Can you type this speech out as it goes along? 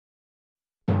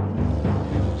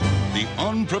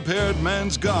Unprepared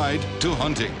Man's Guide to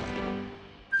Hunting.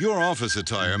 Your office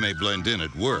attire may blend in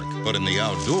at work, but in the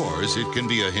outdoors, it can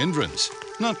be a hindrance.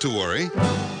 Not to worry.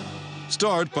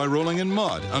 Start by rolling in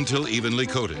mud until evenly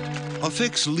coated.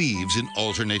 Affix leaves in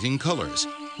alternating colors.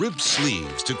 Rip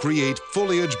sleeves to create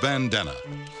foliage bandana.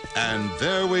 And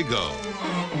there we go.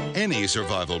 Any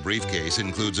survival briefcase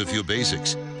includes a few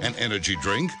basics: an energy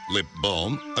drink, lip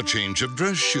balm, a change of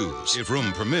dress shoes. If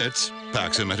room permits,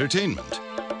 pack some entertainment.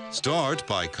 Start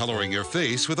by coloring your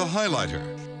face with a highlighter.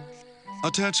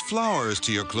 Attach flowers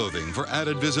to your clothing for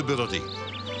added visibility.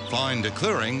 Find a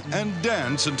clearing and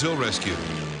dance until rescued.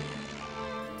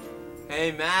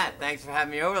 Hey, Matt, thanks for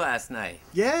having me over last night.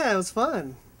 Yeah, it was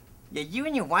fun. Yeah, you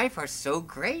and your wife are so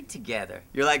great together.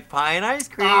 You're like pie and ice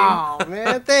cream. Oh,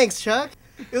 man, thanks, Chuck.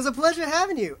 It was a pleasure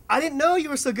having you. I didn't know you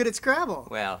were so good at Scrabble.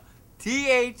 Well,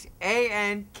 THANKS,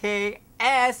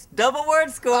 double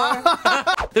word score.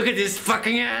 Look at this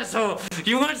fucking asshole.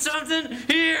 You want something?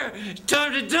 Here.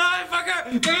 Time to die,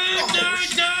 fucker. Die.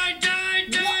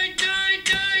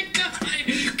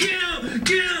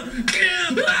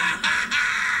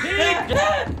 Get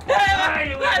him.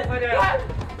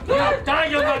 Die,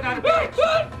 you mother bitch.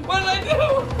 What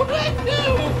did I do?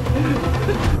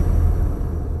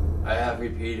 I have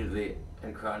repeatedly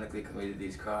and chronically committed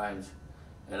these crimes,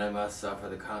 and I must suffer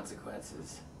the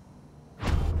consequences.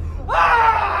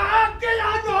 Get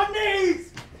on your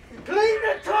knees! Clean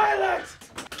the toilet!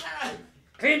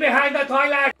 Clean behind the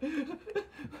toilet!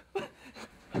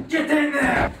 Get in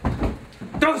there!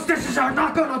 Those dishes are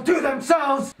not gonna do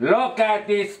themselves! Look at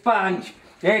this sponge!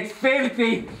 It's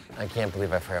filthy! I can't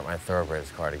believe I forgot my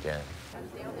thoroughbreds card again.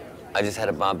 I just had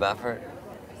a Bob Effort,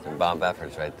 and Bob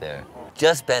Effort's right there.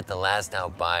 Just bet the last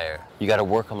out buyer. You gotta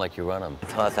work them like you run them.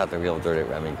 Toss out the real dirt at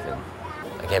Remington.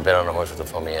 I can't bet on a horse with a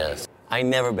foamy ass. I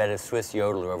never bet a Swiss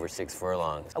yodeler over 6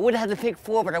 furlongs. I would have had to pick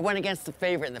 4, but I went against the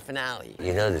favorite in the finale.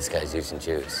 You know this guy's using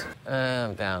juice.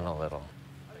 I'm down a little.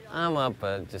 I'm up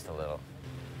just a little.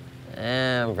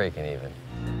 I'm breaking even.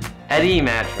 At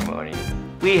e-Matrimony,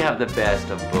 we have the best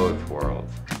of both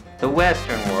worlds. The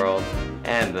Western world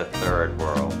and the Third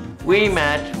World. We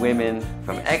match women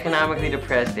from economically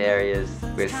depressed areas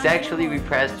with sexually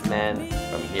repressed men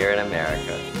from here in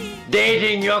America.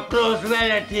 Dating your close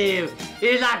relative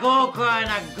is like okra in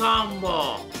a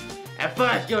gumbo. At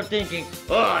first you're thinking,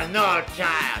 oh no,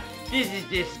 child, this is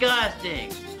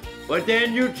disgusting. But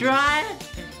then you try it,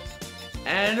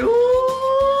 and ooh,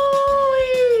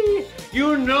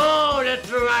 you know that's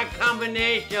the right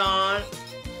combination.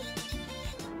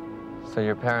 So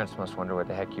your parents must wonder what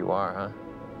the heck you are, huh?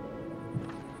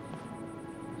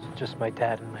 It's just my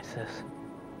dad and my sis.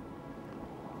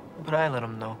 But I let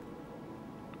them know.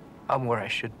 I'm where I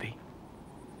should be.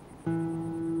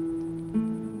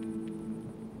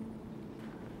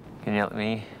 Can you let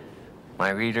me, my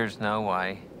readers, know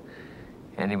why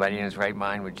anybody in his right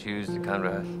mind would choose to come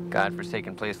to a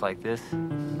godforsaken place like this?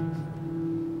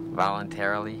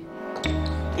 Voluntarily?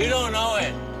 You don't know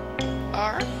it.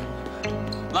 Arf.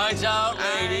 Lights out,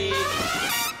 lady.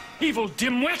 Evil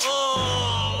dimwit!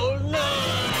 Oh,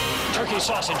 no! Turkey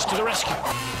sausage to the rescue.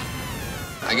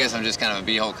 I guess I'm just kind of a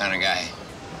beehole kind of guy.